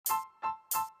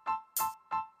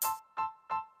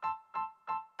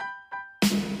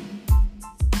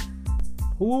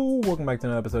Ooh, welcome back to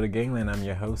another episode of Gangland. I'm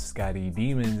your host, Scotty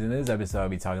Demons. In this episode, I'll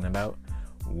be talking about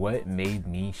what made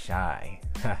me shy.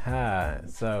 Haha.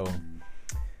 So,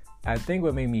 I think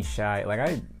what made me shy,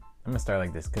 I'm gonna start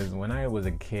like this, because when I was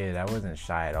a kid, I wasn't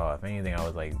shy at all. If anything, I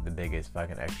was like the biggest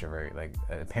fucking extrovert. Like,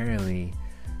 apparently,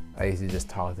 I used to just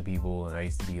talk to people, and I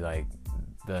used to be like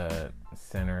the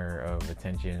center of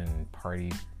attention and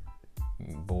party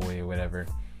boy or whatever.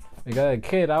 Because as a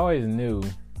kid, I always knew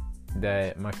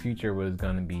that my future was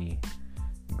gonna be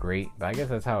great, but I guess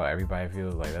that's how everybody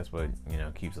feels. Like, that's what,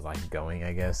 keeps life going,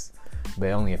 I guess.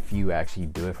 But only a few actually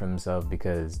do it for themselves,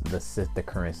 because the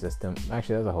current system,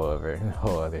 actually, that's a whole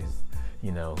other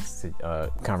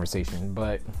conversation.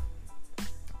 But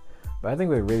I think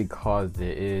what really caused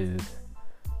it is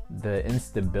the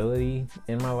instability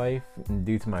in my life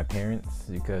due to my parents,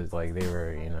 because like they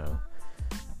were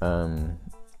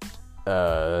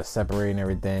separating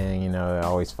everything,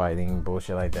 always fighting,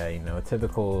 bullshit like that,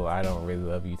 typical I don't really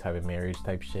love you type of marriage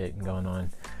type shit going on,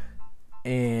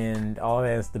 and all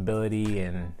that instability,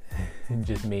 and it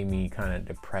just made me kind of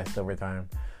depressed over time,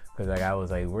 because like I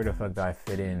was like, where the fuck do I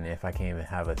fit in if I can't even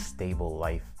have a stable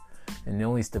life? And the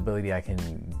only stability I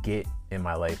can get in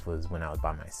my life was when I was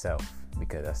by myself,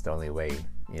 because that's the only way,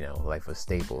 life was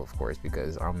stable, of course,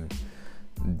 because I'm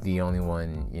the only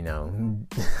one,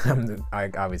 I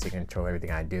obviously control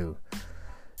everything I do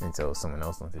until someone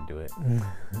else wants to do it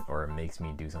or makes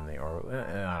me do something, or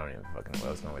I don't even fucking know where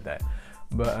I was going with that.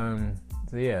 But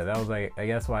so yeah, that was like, I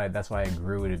guess that's why I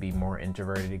grew to be more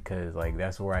introverted, because like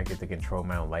that's where I get to control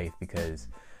my own life, because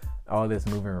all this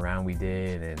moving around we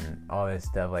did and all this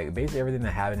stuff, like basically everything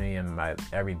that happened to me and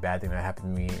every bad thing that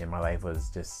happened to me in my life was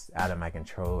just out of my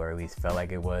control, or at least felt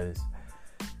like it was.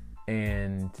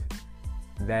 And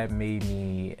that made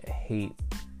me hate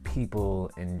people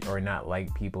or not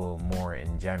like people more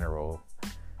in general,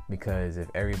 because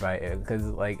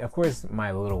like, of course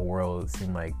my little world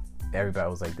seemed like everybody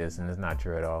was like this, and it's not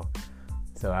true at all.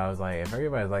 So I was like, if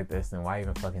everybody's like this, then why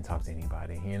even fucking talk to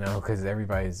anybody, because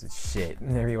everybody's shit,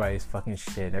 everybody's fucking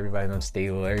shit, everybody's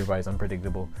unstable, everybody's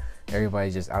unpredictable,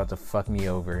 everybody's just out to fuck me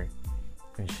over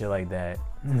and shit like that.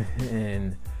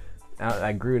 And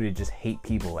I grew to just hate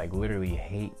people, like literally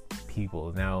hate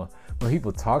people. Now, when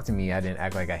people talk to me, I didn't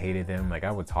act like I hated them. Like,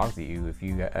 I would talk to you if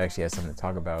you actually had something to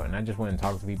talk about, and I just wouldn't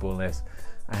talk to people unless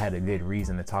I had a good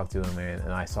reason to talk to them,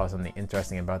 and I saw something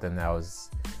interesting about them that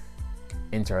was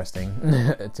interesting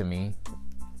to me,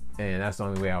 and that's the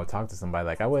only way I would talk to somebody.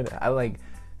 Like,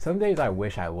 some days I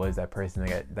wish I was that person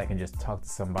that can just talk to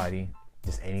somebody,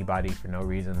 just anybody, for no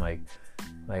reason. Like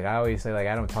I always say, like,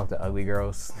 I don't talk to ugly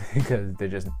girls because they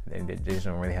just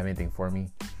don't really have anything for me.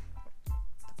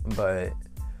 But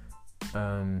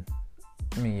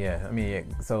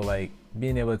so like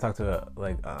being able to talk to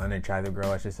an unattractive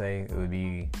girl, I should say, it would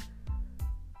be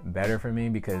better for me,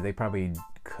 because they probably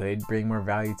could bring more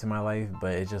value to my life.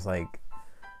 But it's just like,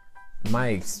 my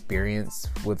experience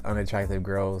with unattractive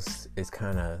girls is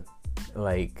kind of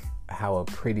like how a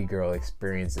pretty girl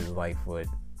experiences life with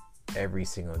every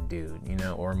single dude,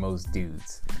 or most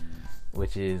dudes,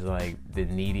 which is like the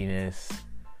neediness,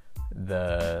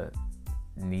 the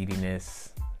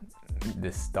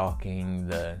stalking,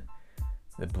 the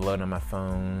blood on my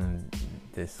phone,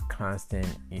 this constant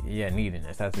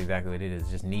neediness. That's exactly what it is,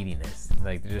 just neediness.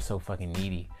 Like, they're just so fucking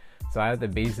needy. So I have to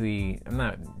basically, I'm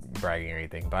not bragging or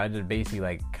anything, but I just basically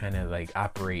like kind of like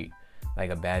operate like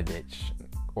a bad bitch,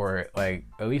 or like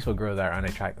at least with girls that are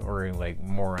unattractive, or like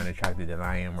more unattractive than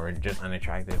I am, or just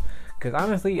unattractive. Because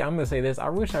honestly, I'm gonna say this, I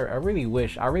really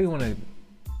want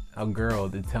a girl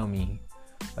to tell me,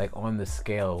 like, on the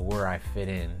scale where I fit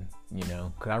in,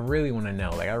 because I really want to know.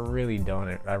 Like, I really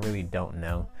don't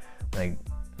know. Like,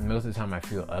 most of the time I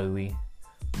feel ugly,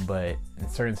 but in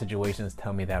certain situations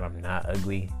tell me that I'm not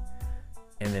ugly,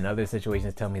 and then other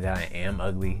situations tell me that I am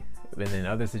ugly, and then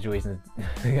other situations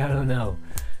like, I don't know.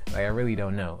 Like, I really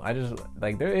don't know. I just,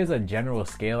 like, there is a general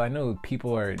scale. I know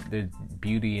there's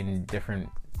beauty in different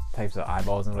types of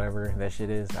eyeballs and whatever that shit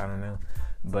is. I don't know.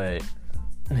 But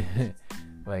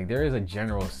like, there is a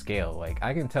general scale. Like,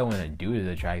 I can tell when a dude is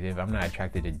attractive. I'm not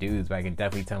attracted to dudes, but I can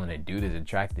definitely tell when a dude is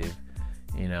attractive,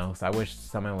 So I wish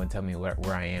someone would tell me where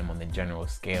I am on the general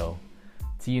scale,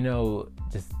 to,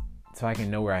 just so I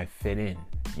can know where I fit in,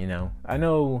 I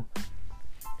know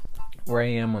where I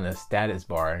am on the status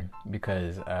bar,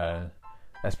 because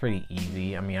that's pretty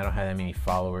easy. I mean, I don't have that many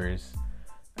followers.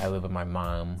 I live with my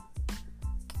mom.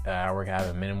 I have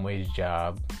a minimum wage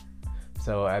job.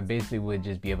 So I basically would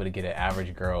just be able to get an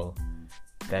average girl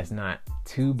that's not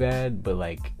too bad, but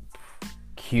like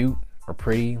cute or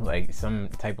pretty, like some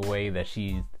type of way that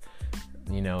she's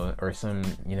or some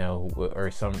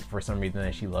for some reason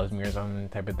that she loves me or some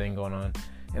type of thing going on.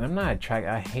 And I'm not attracted.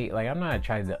 I'm not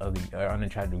attracted to ugly or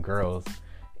unattractive girls,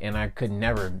 and I could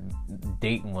never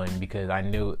date one because I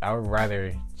knew I would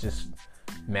rather just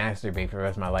masturbate for the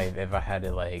rest of my life if I had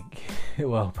to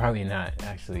well, probably not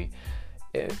actually.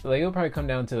 It'll probably come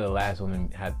down to the last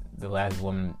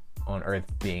woman on earth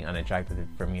being unattractive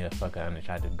for me to fuck an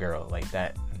unattractive girl, like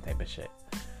that type of shit.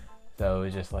 So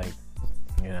it's just so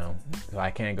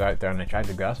I can't go out there on an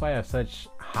attractive girl. That's why I have such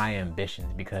high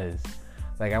ambitions, because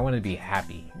I want to be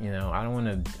happy. I don't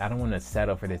want to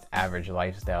settle for this average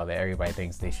lifestyle that everybody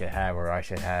thinks they should have or I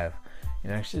should have.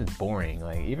 It's just boring.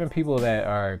 Even people that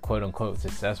are quote unquote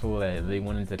successful, that they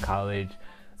went into college,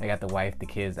 they got the wife, the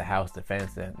kids, the house, the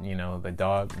fence, the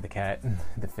dog, the cat,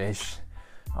 the fish,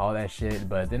 all that shit,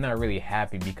 but they're not really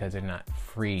happy because they're not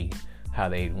free how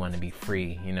they want to be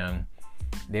free.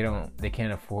 They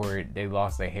can't afford, they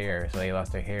lost their hair, so they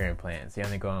lost their hair implants. They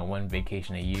only go on one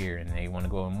vacation a year, and they want to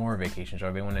go on more vacations,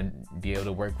 or they want to be able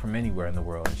to work from anywhere in the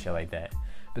world and shit like that.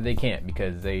 But they can't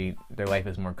because their life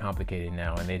is more complicated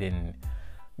now, and they didn't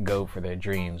go for their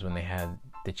dreams when they had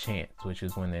the chance, which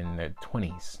is when they're in their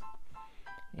 20s.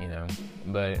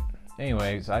 But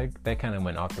anyways, that kind of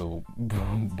went off the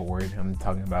board. I'm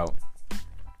talking about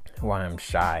why I'm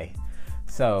shy.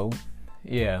 So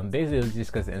yeah, basically it was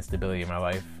just because of instability in my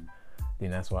life.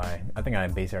 That's why I think I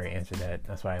basically already answered that.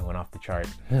 That's why I went off the chart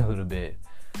a little bit.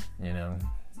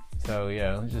 So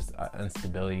yeah, it was just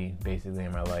instability basically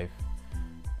in my life.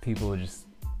 People just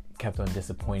kept on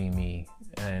disappointing me,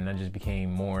 and I just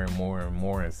became more and more and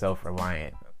more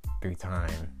self-reliant through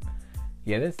time.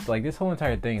 Yeah, this whole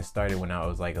entire thing started when I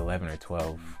was 11 or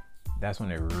 12. That's when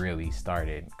it really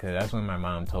started, because that's when my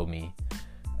mom told me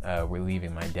we're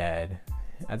leaving my dad.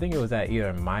 I think it was at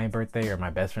either my birthday or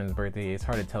my best friend's birthday. It's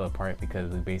hard to tell apart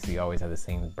because we basically always have the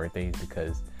same birthdays,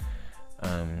 because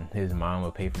his mom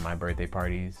would pay for my birthday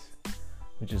parties,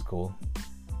 which is cool.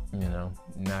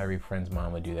 Not every friend's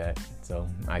mom would do that, so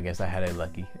I guess I had it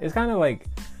lucky. It's kind of like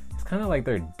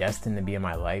they're destined to be in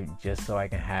my life just so I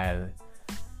can have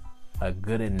a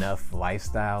good enough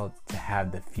lifestyle to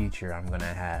have the future I'm gonna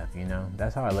have.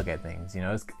 That's how I look at things.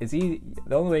 It's easy.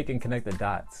 The only way you can connect the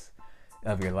dots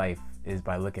of your life is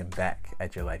by looking back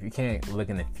at your life. You can't look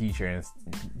in the future and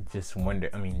just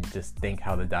just think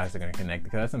how the dots are gonna connect,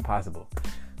 because that's impossible.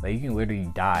 You can literally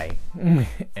die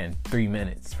in 3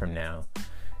 minutes from now,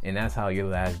 and that's how your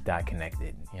last dot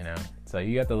connected. So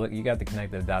you got to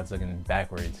connect the dots looking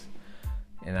backwards,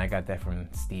 and I got that from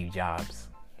Steve Jobs.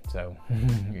 So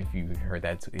if you heard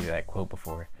that quote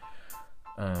before.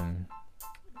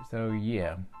 So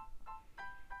yeah,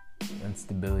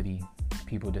 instability,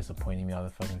 people disappointing me all the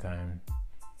fucking time,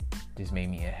 just made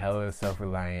me a hell of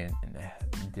self-reliant, and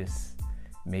just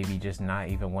maybe just not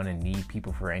even want to need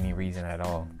people for any reason at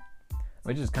all,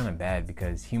 which is kind of bad,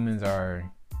 because humans are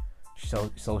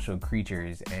social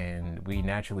creatures, and we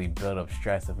naturally build up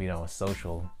stress if we don't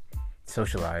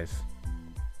socialize.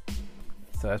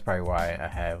 So that's probably why I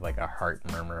have a heart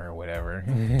murmur or whatever,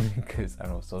 because I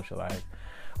don't socialize.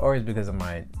 Or it's because of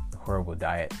my horrible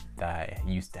diet that I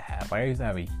used to have. I used to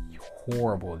have a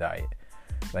horrible diet.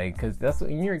 Because that's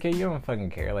when you're a kid, you don't fucking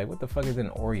care. What the fuck is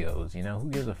in Oreos? Who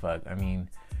gives a fuck?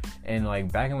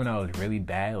 And back when I was really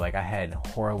bad, I had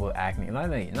horrible acne. And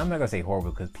I'm not gonna say horrible,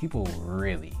 because people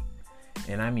really,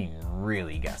 and I mean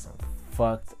really, got some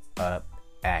fucked up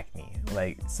acne.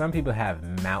 Some people have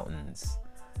mountains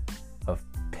of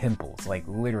pimples,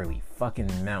 literally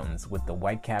fucking mountains, with the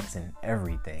white caps and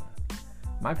everything.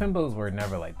 My pimples were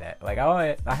never like that.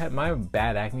 I had my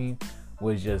bad acne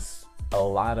was just a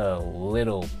lot of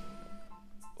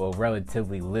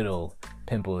relatively little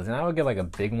pimples, and I would get a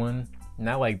big one,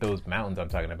 not those mountains I'm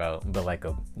talking about, but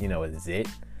a zit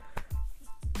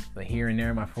here and there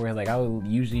in my forehead. I would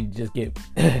usually just get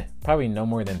probably no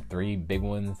more than 3 big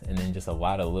ones, and then just a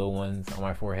lot of little ones on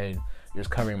my forehead, just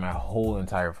covering my whole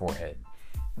entire forehead.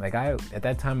 At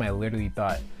that time, I literally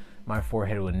thought my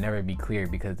forehead would never be clear,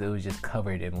 because it was just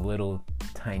covered in little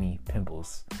tiny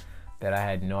pimples that I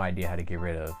had no idea how to get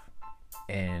rid of.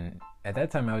 And at that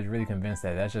time, I was really convinced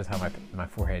that that's just how my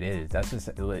forehead is.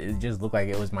 It just looked like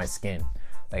it was my skin.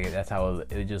 That's how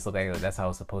it just looked like that's how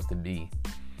it's supposed to be.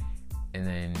 And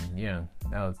then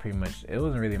that was pretty much. It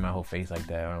wasn't really my whole face like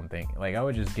that, I don't think. I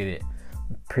would just get it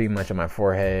pretty much on my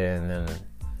forehead, and then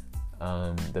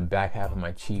the back half of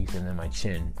my cheeks, and then my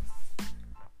chin.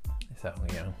 So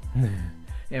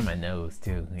and my nose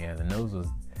too. Yeah, the nose was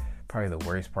probably the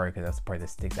worst part, because that's the part that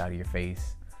sticks out of your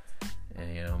face, and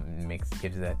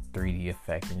gives that 3D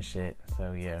effect and shit.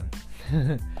 So yeah,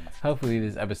 hopefully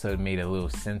this episode made a little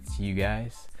sense to you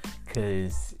guys,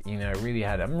 because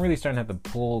I'm really starting to have to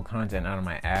pull content out of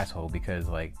my asshole, because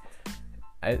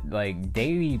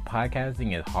daily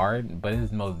podcasting is hard, but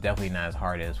it's most definitely not as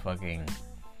hard as fucking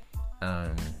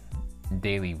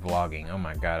daily vlogging. Oh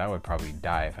my god, I would probably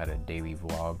die if I had a daily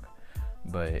vlog.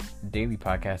 But daily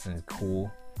podcasting is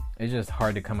cool. It's just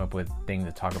hard to come up with things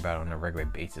to talk about on a regular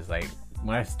basis. Like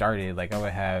when I started, I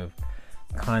would have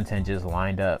content just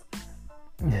lined up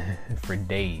for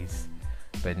days.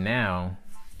 But now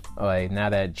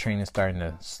that train is starting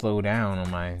to slow down on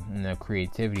my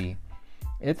creativity,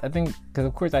 I think because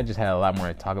of course I just had a lot more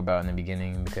to talk about in the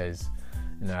beginning, because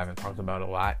I haven't talked about a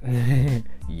lot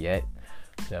yet.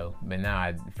 So, but now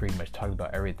I pretty much talked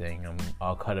about everything. I'm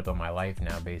all caught up on my life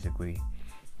now, basically.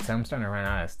 So I'm starting to run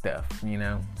out of stuff,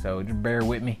 So just bear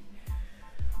with me.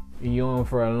 You're on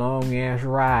for a long ass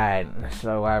ride.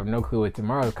 So I have no clue what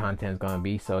tomorrow's content is gonna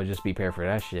be. So just be prepared for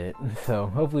that shit. So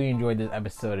hopefully you enjoyed this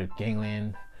episode of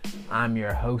Gangland. I'm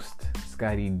your host,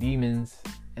 Scotty Demons,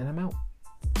 and I'm out.